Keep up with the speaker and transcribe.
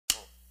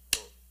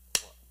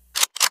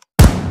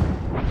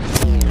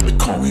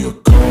me a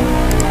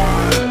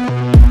god.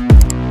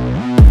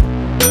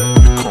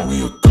 You call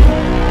me a god.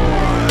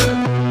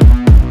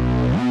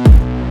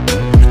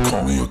 You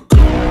call me a god.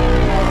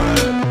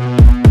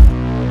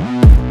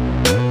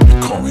 You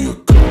call me a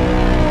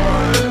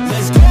god.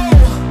 Let's go.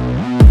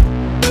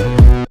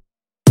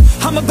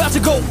 I'm about to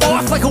go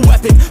off like a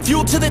weapon.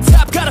 Fuel to the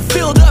top, got a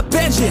filled up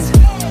engine.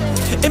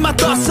 In my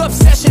thoughts,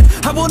 obsession,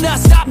 I will not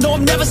stop, no,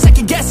 I'm never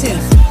second guessing.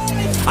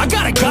 I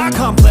got a God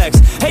complex.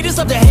 Haters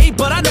love to hate,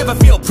 but I never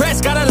feel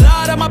pressed. Got a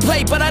lot on my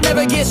plate, but I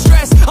never get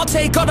stressed. I'll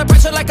take all the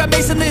pressure like I'm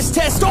acing this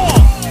test.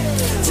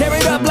 Tear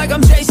it up like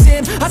I'm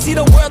Jason. I see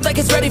the world like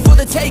it's ready for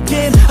the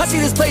taking. I see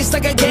this place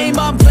like a game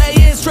I'm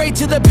playing. Straight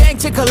to the bank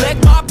to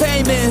collect my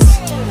payments.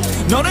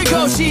 No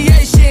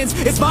negotiations,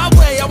 it's my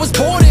way, I was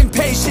born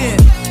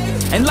impatient.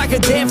 And like a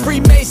damn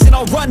Freemason,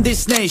 I'll run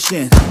this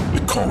nation.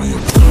 You call me a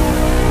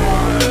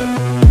god.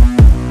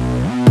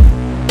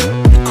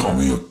 You call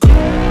me a god.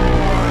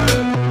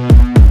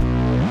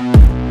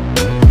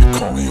 You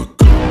call me a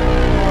god.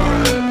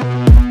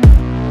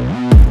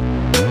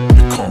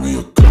 You call me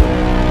a god.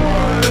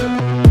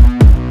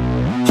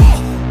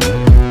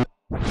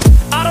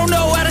 I don't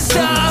know how to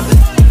stop,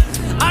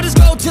 I just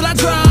go till I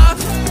drop.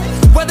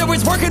 Whether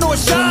it's working or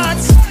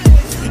shots,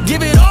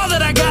 give it all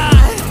that I got.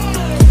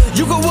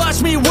 You can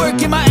watch me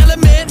work in my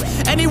element.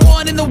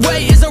 Anyone in the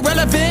way is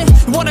irrelevant.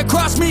 You wanna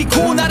cross me,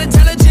 cool, not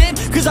intelligent,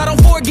 cause I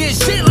don't forget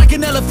shit like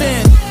an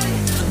elephant.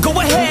 Go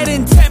ahead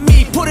and tempt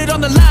me, put it on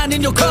the line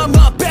and you'll come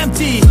up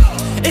empty.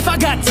 If I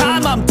got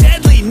time, I'm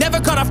deadly. Never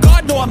caught off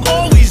guard, no, I'm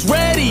always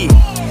ready.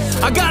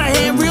 I got a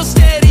hand real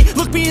steady.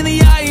 Look me in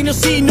the eye and you'll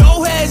see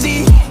no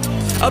hezzy.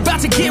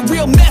 About to get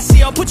real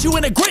messy, I'll put you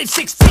in a grid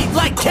 6 feet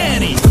like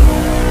Kenny.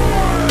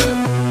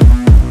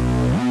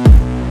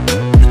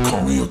 You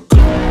call me a god.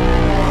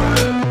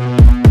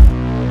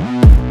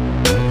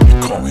 You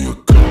call me a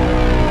god.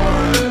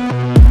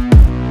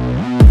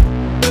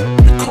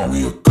 You call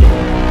me a god.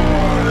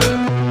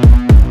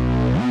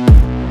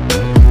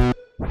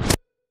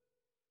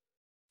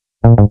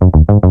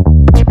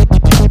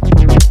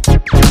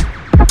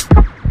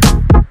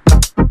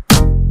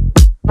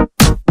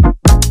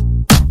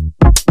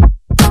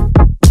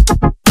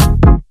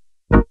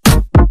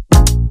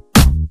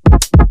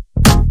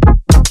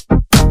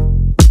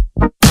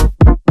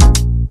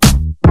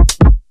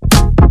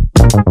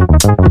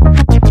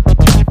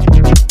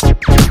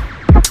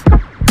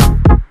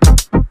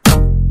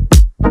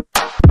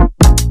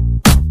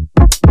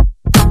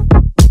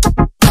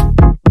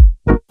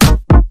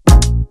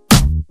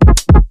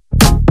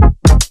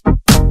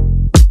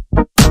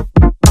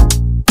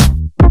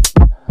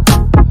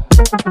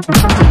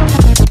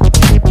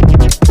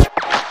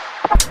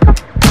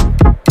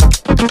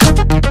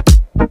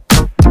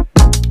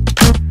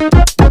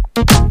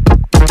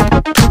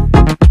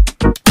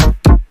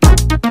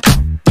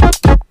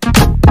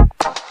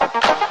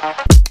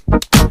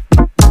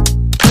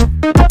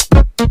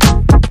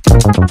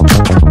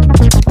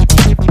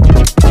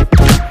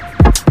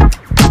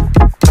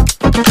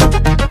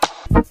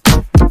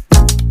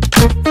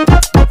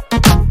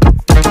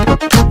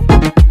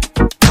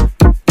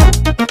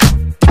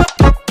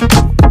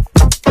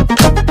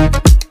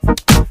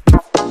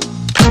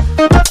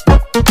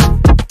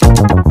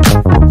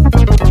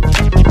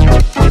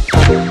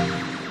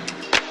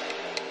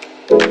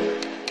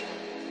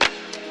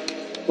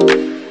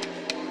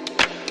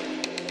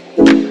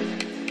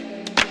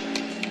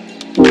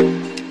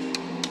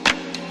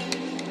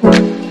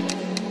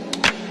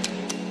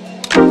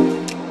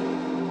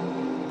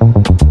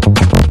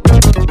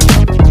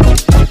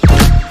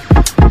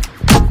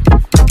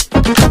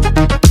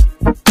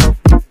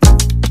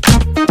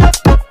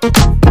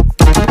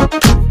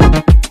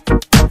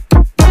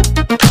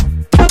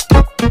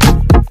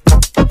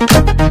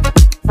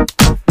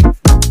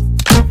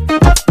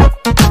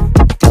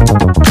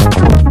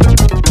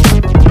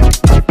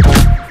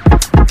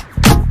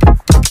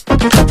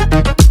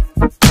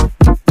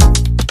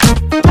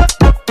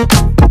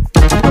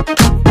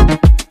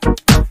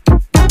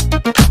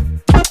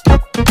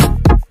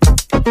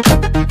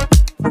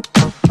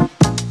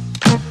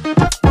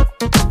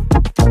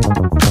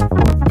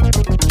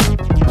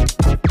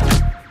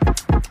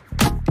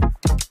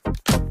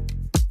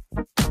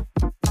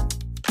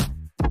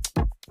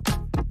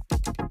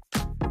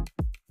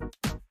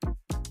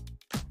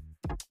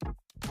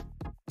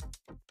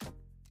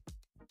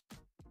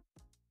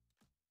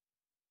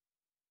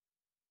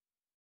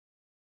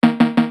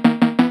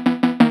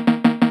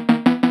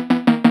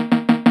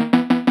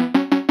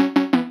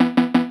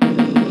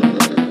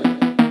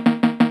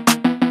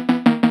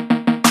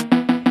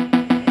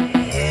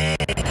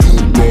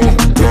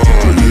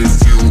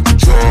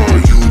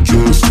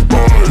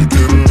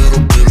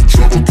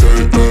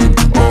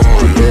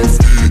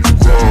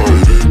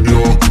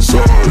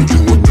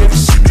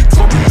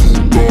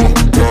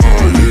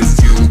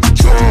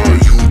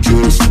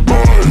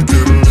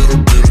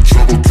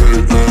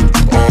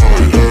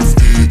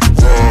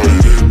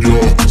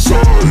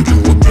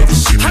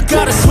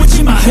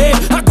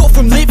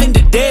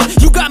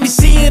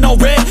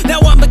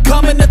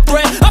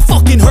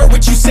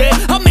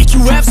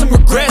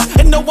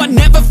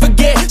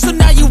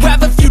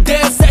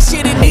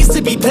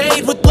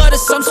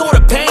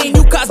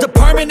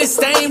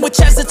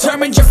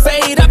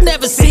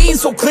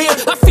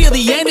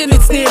 the end and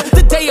it's near.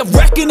 The day of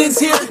reckoning's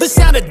here, the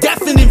sound of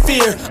deafening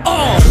fear.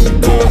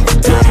 Don't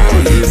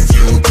die if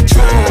you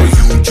try,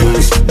 you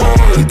just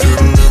might get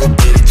a little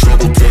bit of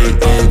trouble.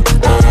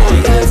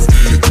 K-N-I-F-E,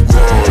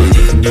 right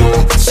in your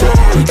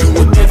side, you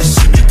will never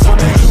see me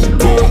coming.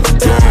 Don't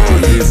die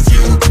if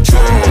you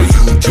try,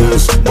 you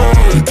just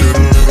might get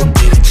a little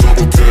bit of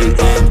trouble.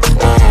 K-N-I-F-E,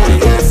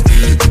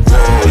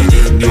 right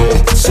in your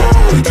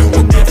side, you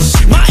will never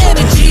see me coming. My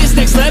energy is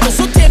next level,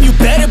 so damn you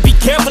better be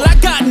careful. I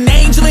got an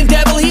angel and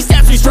devil, he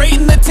snaps me straight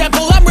in the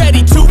temple. I'm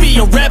ready to be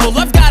a rebel,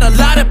 I've got a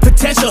lot of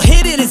potential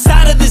hidden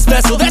inside of this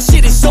vessel. That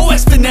shit is so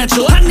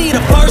exponential. I need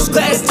a first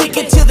class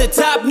ticket to the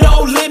top,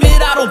 no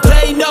limit. I don't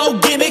play no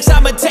gimmicks,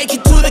 I'ma take you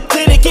to the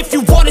clinic. If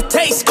you want a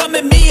taste, come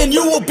at me and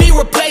you will be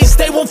replaced.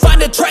 They won't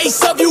find a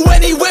trace of you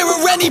anywhere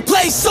or any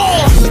place. Don't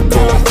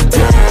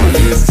die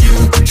if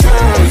you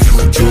try,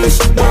 you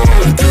just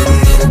might get a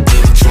little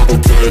bit of trouble.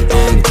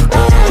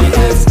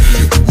 K-N-I-F-E,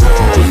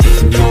 right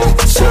in your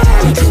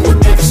side, you will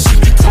never see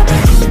me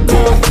coming.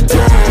 Don't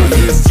die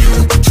if you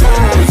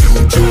try, you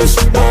just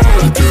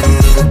might get a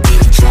little bit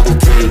of trouble.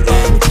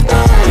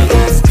 K-N-I-F-E,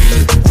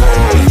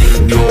 right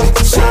in your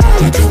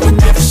side, you will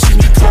never see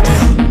me coming.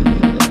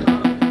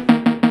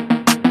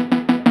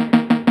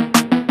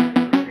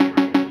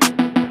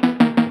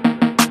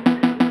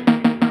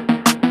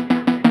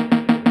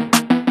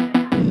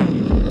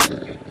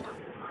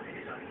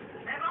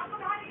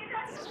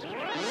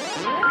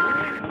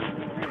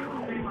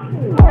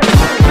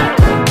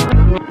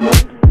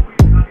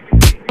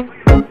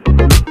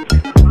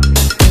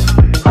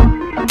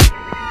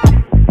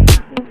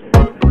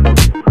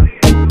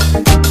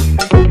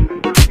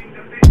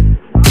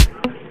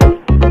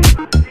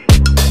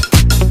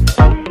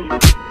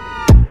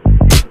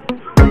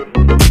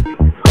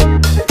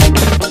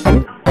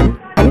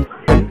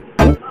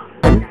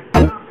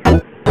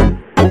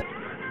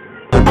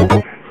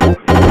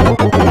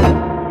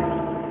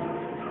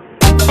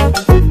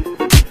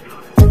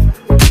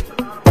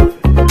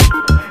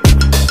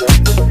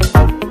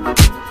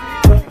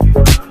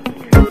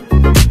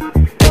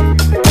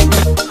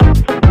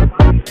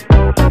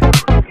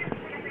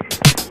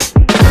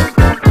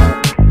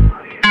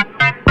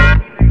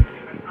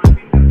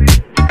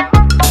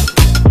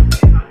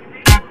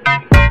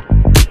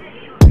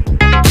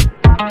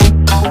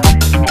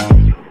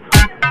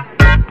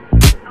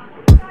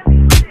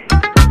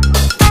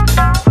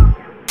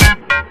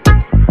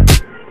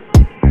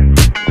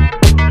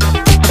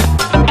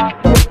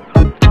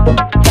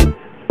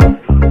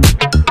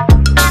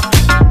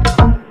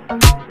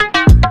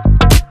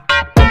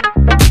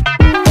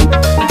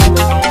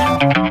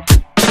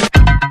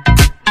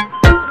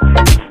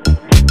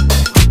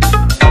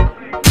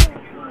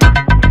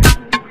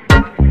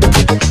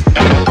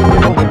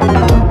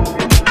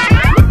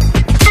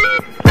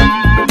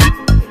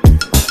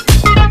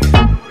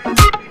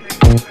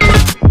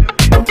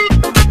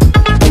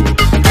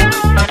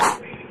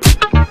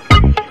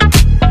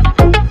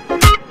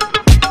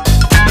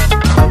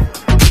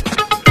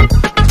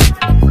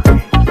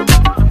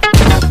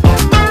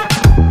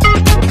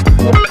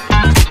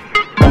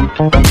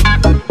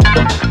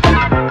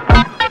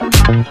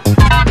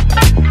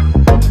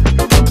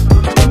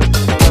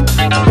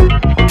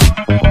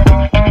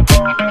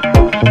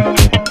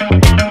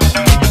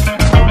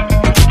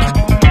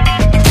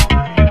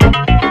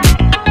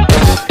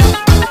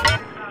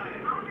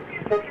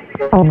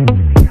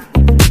 Oh.